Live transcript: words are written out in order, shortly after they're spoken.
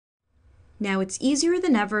Now it's easier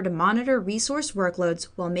than ever to monitor resource workloads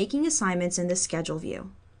while making assignments in the schedule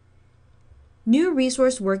view. New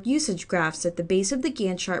resource work usage graphs at the base of the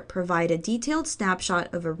Gantt chart provide a detailed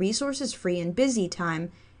snapshot of a resource's free and busy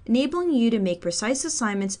time, enabling you to make precise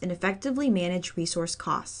assignments and effectively manage resource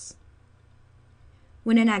costs.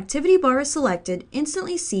 When an activity bar is selected,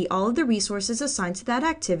 instantly see all of the resources assigned to that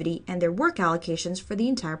activity and their work allocations for the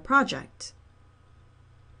entire project.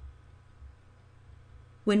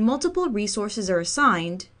 When multiple resources are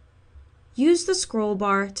assigned, use the scroll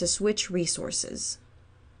bar to switch resources.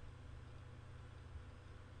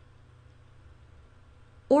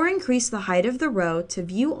 Or increase the height of the row to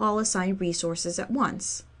view all assigned resources at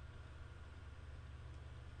once.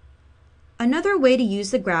 Another way to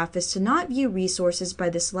use the graph is to not view resources by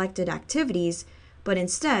the selected activities, but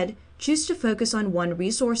instead choose to focus on one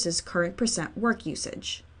resource's current % work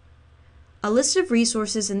usage. A list of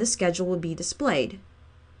resources in the schedule will be displayed.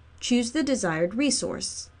 Choose the desired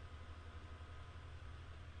resource.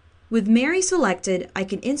 With Mary selected, I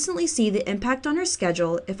can instantly see the impact on her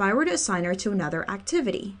schedule if I were to assign her to another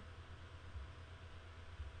activity.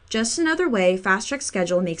 Just another way FastTrack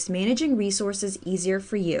Schedule makes managing resources easier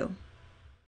for you.